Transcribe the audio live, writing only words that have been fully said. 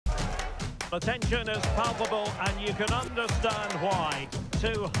The tension is palpable and you can understand why.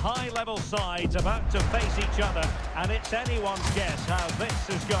 Two high-level sides about to face each other, and it's anyone's guess how this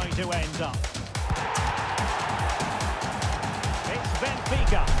is going to end up. It's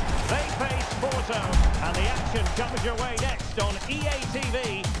Benfica. They face Porto, and the action comes your way next on EA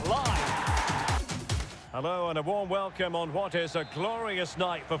TV Live. Hello and a warm welcome on what is a glorious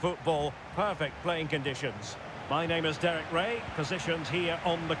night for football. Perfect playing conditions. My name is Derek Ray, positioned here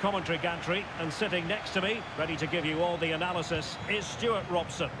on the commentary gantry, and sitting next to me, ready to give you all the analysis, is Stuart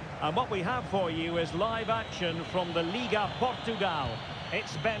Robson. And what we have for you is live action from the Liga Portugal.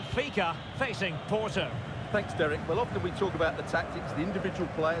 It's Benfica facing Porto. Thanks, Derek. Well, often we talk about the tactics, the individual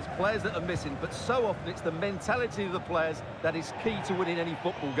players that are missing, but so often it's the mentality of the players that is key to winning any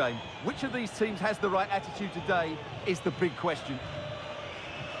football game. Which of these teams has the right attitude today is the big question.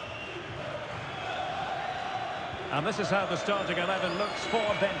 And this is how the starting 11 looks for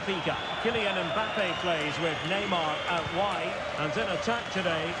Benfica. Kylian Mbappe plays with Neymar out wide. And in attack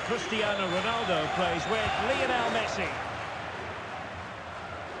today, Cristiano Ronaldo plays with Lionel Messi.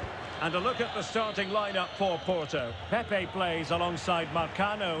 And a look at the starting lineup for Porto. Pepe plays alongside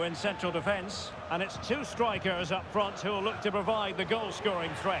Marcano in central defence. And it's two strikers up front who will look to provide the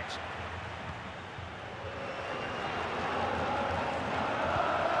goal-scoring threat.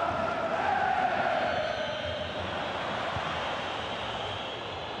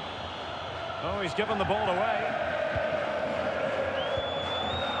 Oh, he's given the ball away.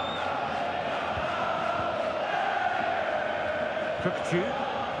 Cookchu.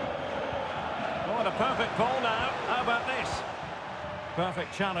 Oh, and a perfect ball now. How about this?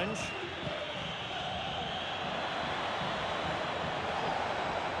 Perfect challenge.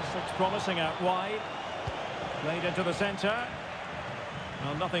 This looks promising out wide. Played into the centre.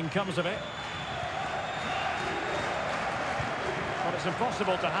 Well, nothing comes of it. But it's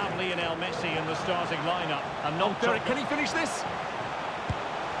impossible to have Lionel Messi in the starting lineup and not... Derek, can he finish this?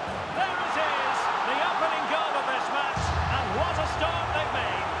 There it is! The opening goal of this match, and what a start they've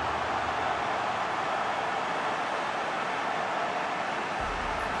made!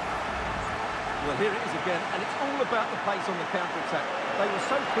 Well, here it is again, and it's all about the pace on the counter-attack. They were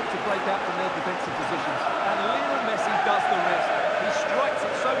so quick to break out from their defensive positions, and Lionel Messi does the rest. He strikes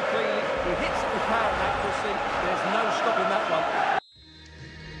it so cleanly, he hits it with power and accuracy. There's no stopping that one.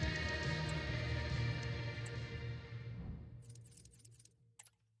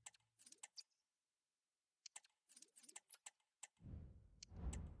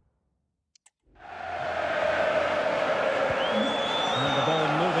 And the ball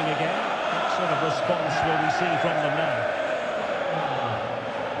moving again. What sort of response will we see from them now?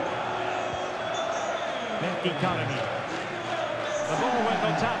 The ball with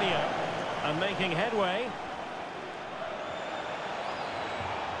Otavio, and making headway.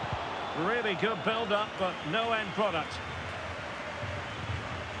 Really good build-up, but no end product.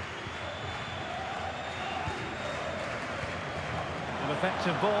 An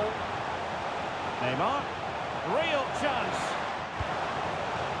effective ball. Neymar. Real chance.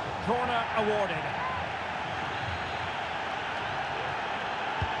 Corner awarded.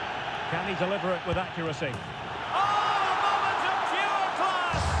 Can he deliver it with accuracy? Oh, a moment of pure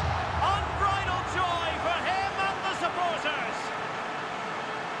class! Unbridled joy for him and the supporters!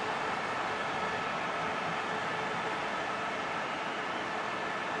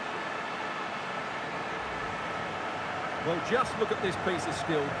 Well, just look at this piece of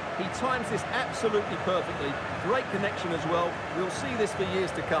skill. He times this absolutely perfectly. Great connection as well. We'll see this for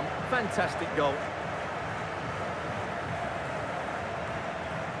years to come. Fantastic goal.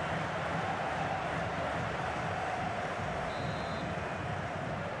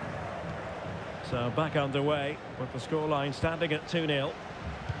 So back underway with the scoreline standing at 2-0.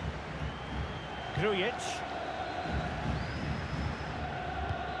 Grujic.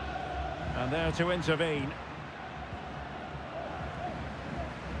 And there to intervene.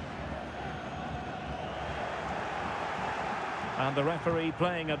 And the referee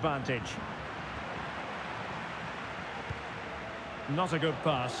playing advantage. Not a good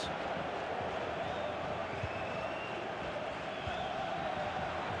pass.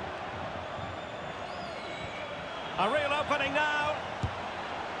 A real opening now.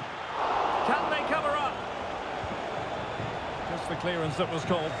 Can they cover up? Just the clearance that was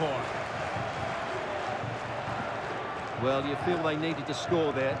called for. Well, you feel they needed to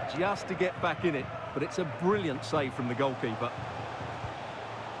score there just to get back in it, but it's a brilliant save from the goalkeeper.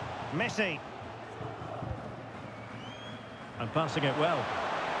 Messi. And passing it well.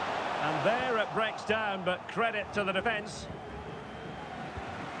 And there it breaks down, but credit to the defence.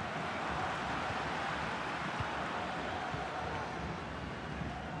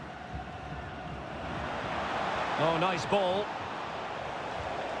 Oh, nice ball.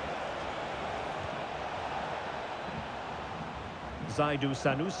 Zaidu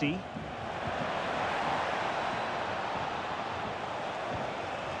Sanusi.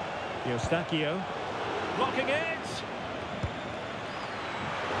 Eustachio. Blocking it.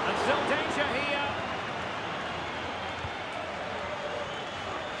 And still danger here.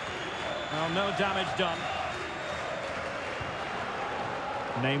 Well, no damage done.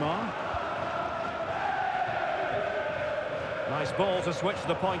 Neymar. Nice ball to switch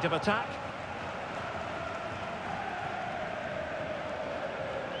the point of attack.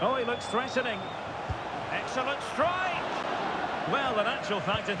 Oh, he looks threatening. Excellent strike. Well, in actual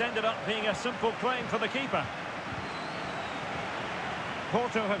fact, it ended up being a simple claim for the keeper.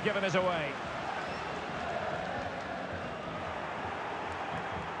 Porto have given us away.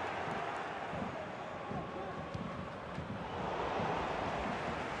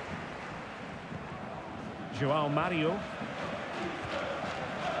 Joao Mario.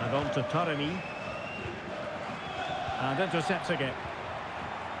 And on to Torrini. And intercepting it.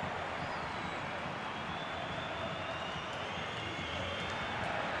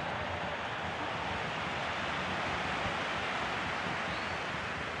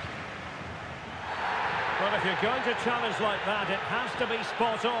 Well, if you're going to challenge like that, it has to be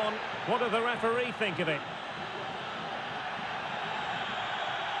spot on. What do the referee think of it?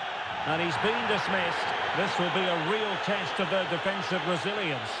 And he's been dismissed. This will be a real test of their defensive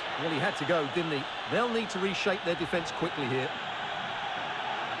resilience. Well, he had to go, didn't he? They'll need to reshape their defence quickly here.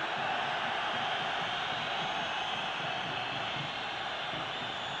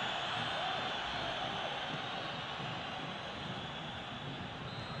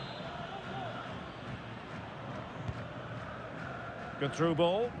 Good through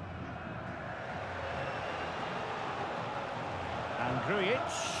ball. And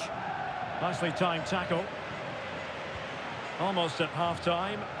Grujic. Nicely timed tackle. Almost at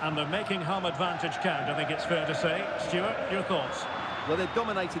half-time, and they're making home advantage count, I think it's fair to say. Stuart, your thoughts? Well, they're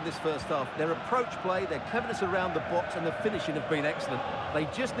dominating this first half. Their approach play, their cleverness around the box and the finishing have been excellent. They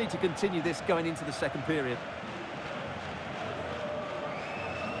just need to continue this going into the second period.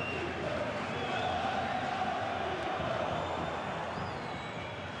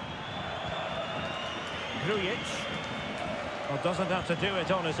 Grujic. Well, doesn't have to do it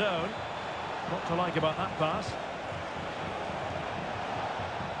on his own. What to like about that pass?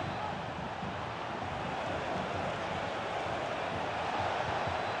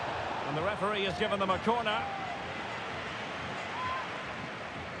 And the referee has given them a corner.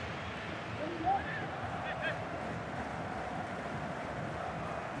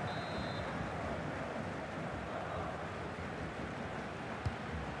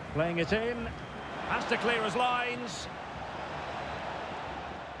 Playing it in. Has to clear his lines.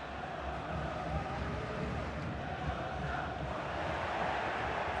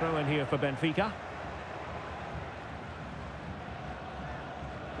 Throw in here for Benfica.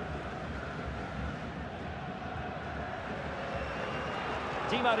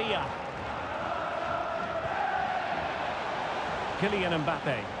 Di Maria. Kylian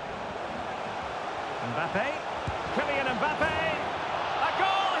Mbappe. Mbappe. Kylian Mbappe. A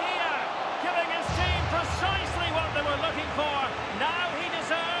goal here! Giving his team precisely what they were looking for. Now he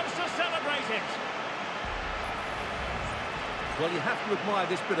deserves to celebrate it. Well, you have to admire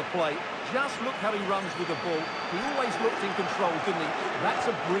this bit of play. Just look how he runs with the ball. He always looked in control, didn't he? That's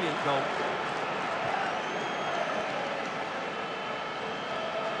a brilliant goal.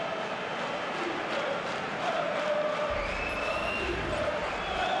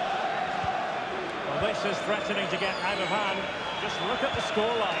 Well, this is threatening to get out of hand. Just look at the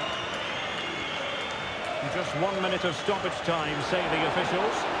scoreline. Just 1 minute of stoppage time, say the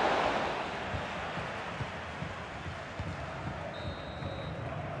officials.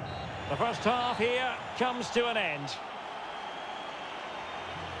 The first half here comes to an end.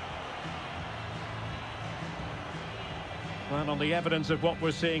 Well, on the evidence of what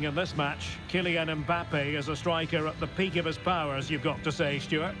we're seeing in this match, Kylian Mbappe is a striker at the peak of his powers, you've got to say,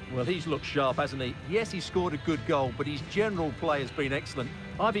 Stuart. Well, he's looked sharp, hasn't he? Yes, he scored a good goal, but his general play has been excellent.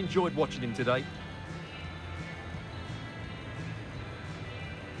 I've enjoyed watching him today.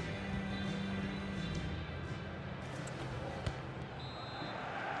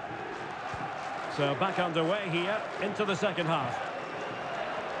 So back underway here into the second half.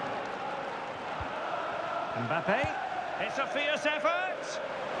 Mbappe. It's a fierce effort.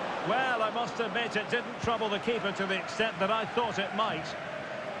 Well, I must admit it didn't trouble the keeper to the extent that I thought it might.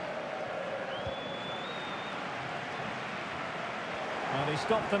 Well, he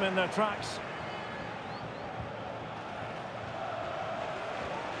stopped them in their tracks.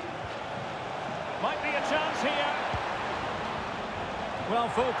 Might be a chance here. Well,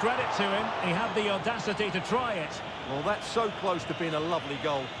 full credit to him. He had the audacity to try it. Well, that's so close to being a lovely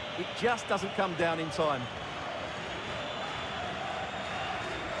goal. It just doesn't come down in time.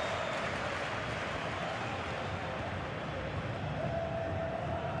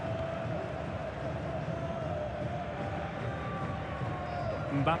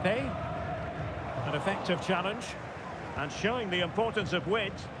 Mbappe. An effective challenge. And showing the importance of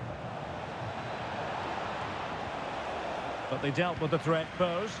width. But they dealt with the threat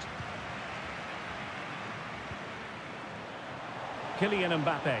posed. Kylian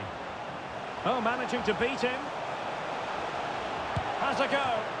Mbappe. Oh, managing to beat him. Has a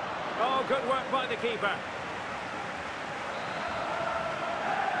go. Oh, good work by the keeper.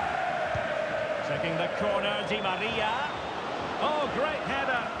 Taking the corner, Di Maria. Oh, great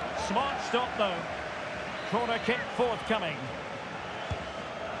header. Smart stop, though. Corner kick forthcoming.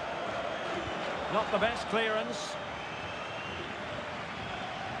 Not the best clearance.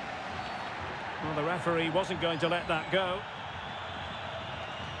 Well, the referee wasn't going to let that go.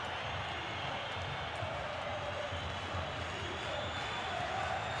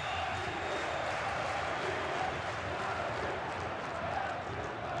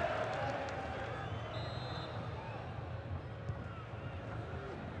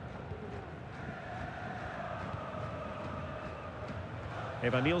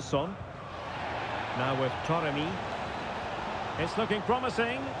 Nilsson. Now with Toremi. It's looking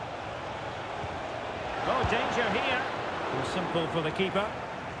promising. Oh, danger here. Too simple for the keeper.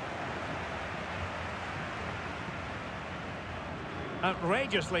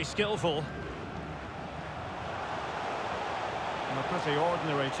 Outrageously skillful. And a pretty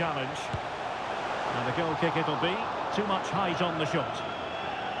ordinary challenge. And a goal kick it'll be. Too much height on the shot.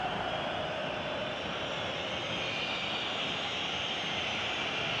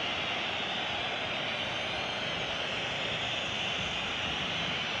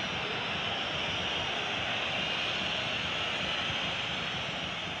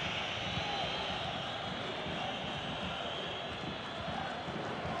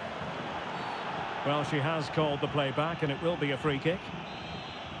 Well, she has called the play back, and it will be a free kick.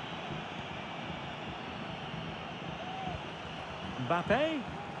 Mbappe.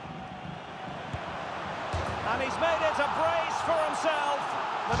 And he's made it a brace for himself.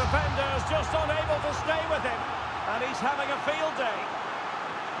 The defender's just unable to stay with him. And he's having a field day.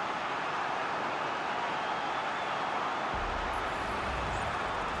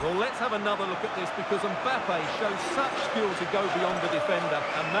 Well, let's have another look at this because Mbappe shows such skill to go beyond the defender.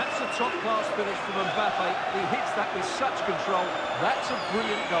 And that's a top-class finish from Mbappe. He hits that with such control. That's a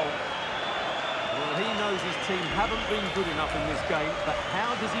brilliant goal. Well, he knows his team haven't been good enough in this game, but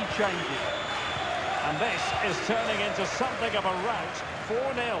how does he change it? And this is turning into something of a rout.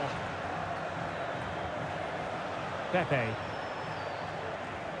 4-0. Pepe.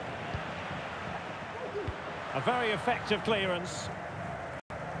 A very effective clearance.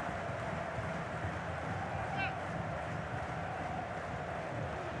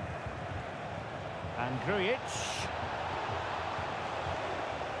 And Grujic.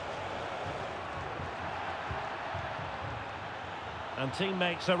 And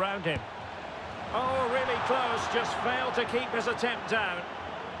teammates around him. Oh, really close, just failed to keep his attempt down.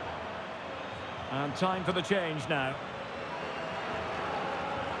 And time for the change now.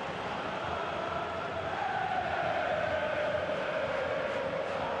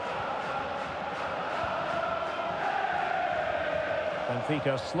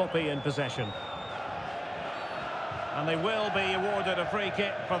 Benfica sloppy in possession. And they will be awarded a free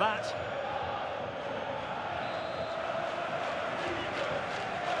kick for that.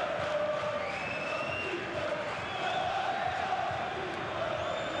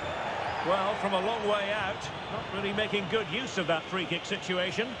 Well, from a long way out, not really making good use of that free kick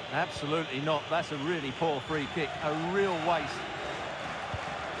situation. Absolutely not. That's a really poor free kick. A real waste.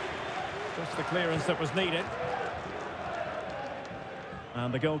 Just the clearance that was needed.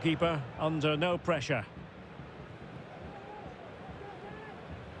 And the goalkeeper under no pressure.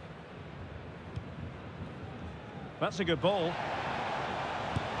 That's a good ball.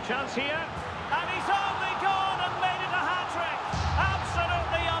 Chance here. And he's only gone and made it a hat-trick.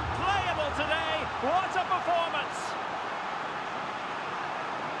 Absolutely unplayable today. What a performance.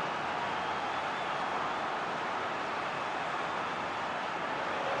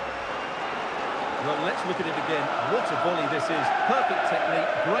 Well, let's look at it again. What a volley this is. Perfect technique,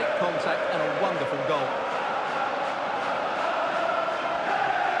 great contact and a wonderful goal.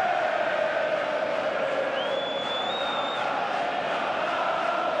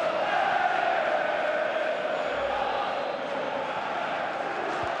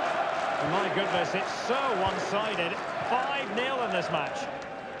 My goodness, it's so one-sided. 5-0 in this match.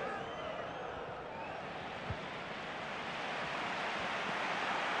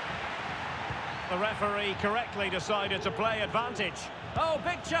 The referee correctly decided to play advantage. Oh,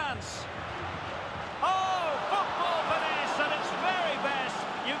 big chance. Oh, football finish at its very best.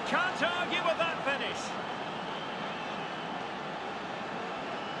 You can't argue with that finish.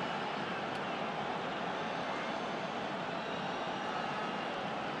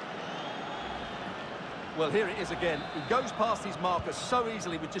 Well, here it is again. He goes past his marker so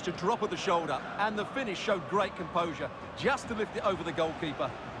easily with just a drop of the shoulder, and the finish showed great composure, just to lift it over the goalkeeper.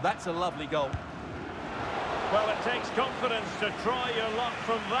 That's a lovely goal. Well, it takes confidence to try your luck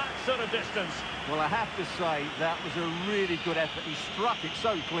from that sort of distance. Well, I have to say, that was a really good effort. He struck it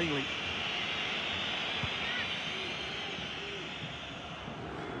so cleanly.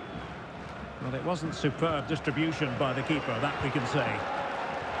 Well, it wasn't superb distribution by the keeper, that we can say.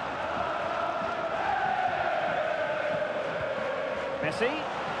 Messi.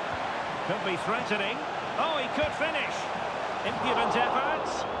 Could be threatening. Oh, he could finish. Impudent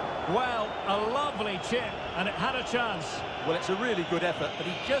efforts. Well, a lovely chip, and it had a chance. Well, it's a really good effort, but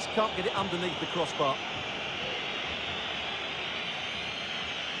he just can't get it underneath the crossbar.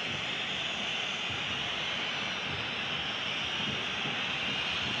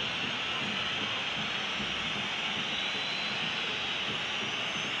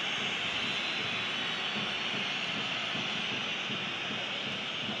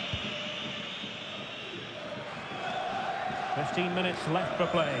 Fifteen minutes left for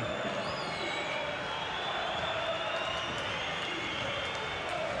play.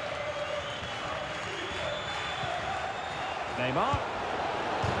 Neymar.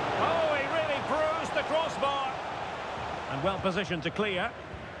 Oh, he really bruised the crossbar. And well positioned to clear.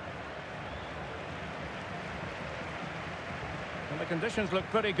 And the conditions look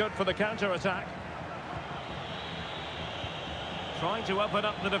pretty good for the counter-attack. Trying to open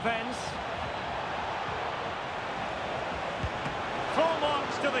up the defence. Full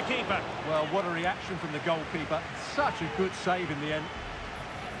marks to the keeper. Well, what a reaction from the goalkeeper. Such a good save in the end.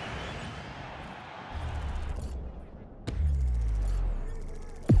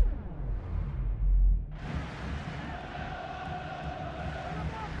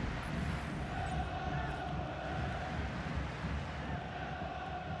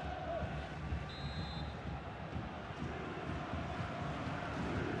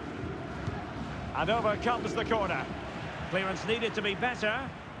 And over comes the corner. Clearance needed to be better.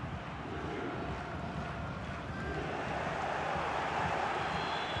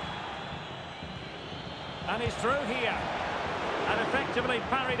 And he's through here. And effectively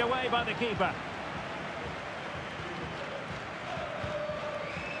parried away by the keeper.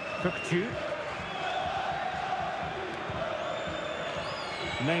 Cookchu.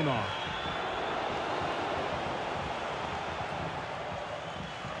 Neymar.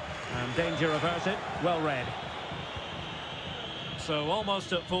 And danger averted. Well read. So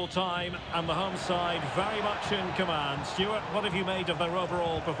almost at full time, and the home side very much in command. Stuart, what have you made of their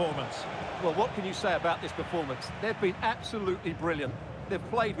overall performance? Well, what can you say about this performance? They've been absolutely brilliant. They've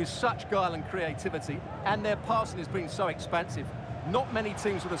played with such guile and creativity, and their passing has been so expansive. Not many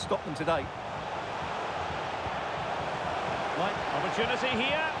teams would have stopped them today. Right, opportunity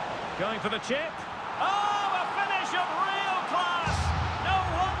here. Going for the chip. Oh, a finish of real class! No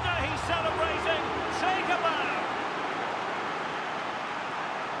wonder he's celebrating. Take a bow.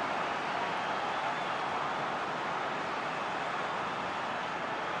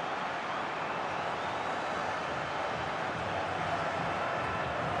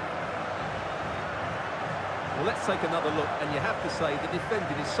 Well, let's take another look, and you have to say the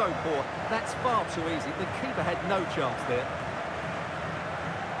defending is so poor. That's far too easy. The keeper had no chance there.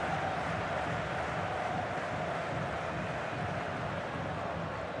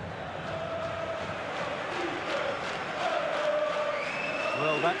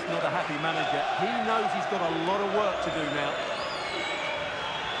 Well, that's not a happy manager. He knows he's got a lot of work to do now.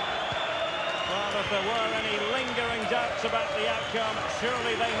 Well, if there were any lingering doubts about the outcome,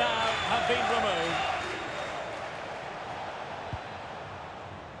 surely they now have been removed.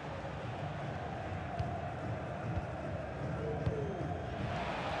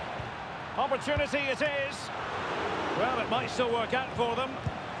 Opportunity it is. Well, it might still work out for them.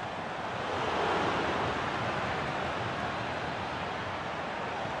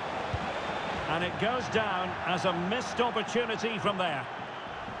 And it goes down as a missed opportunity from there.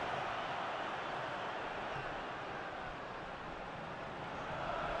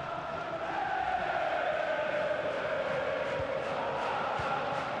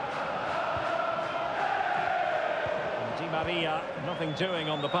 Di Maria Nothing doing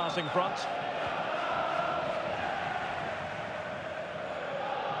on the passing front.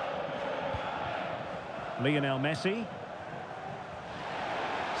 Lionel Messi.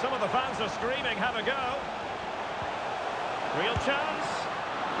 Some of the fans are screaming, have a go. Real chance.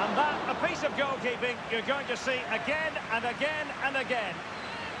 And that, a piece of goalkeeping you're going to see again and again and again.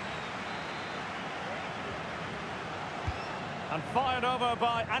 And fired over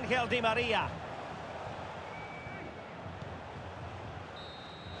by Angel Di Maria.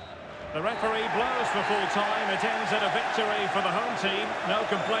 The referee blows for full time. It ends in a victory for the home team. No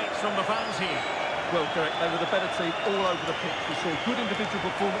complaints from the fans here. Well, Derek, they were the better team all over the pitch. We saw good individual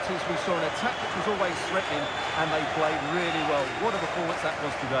performances. We saw an attack which was always threatening, and they played really well. What a performance that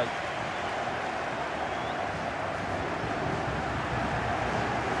was today.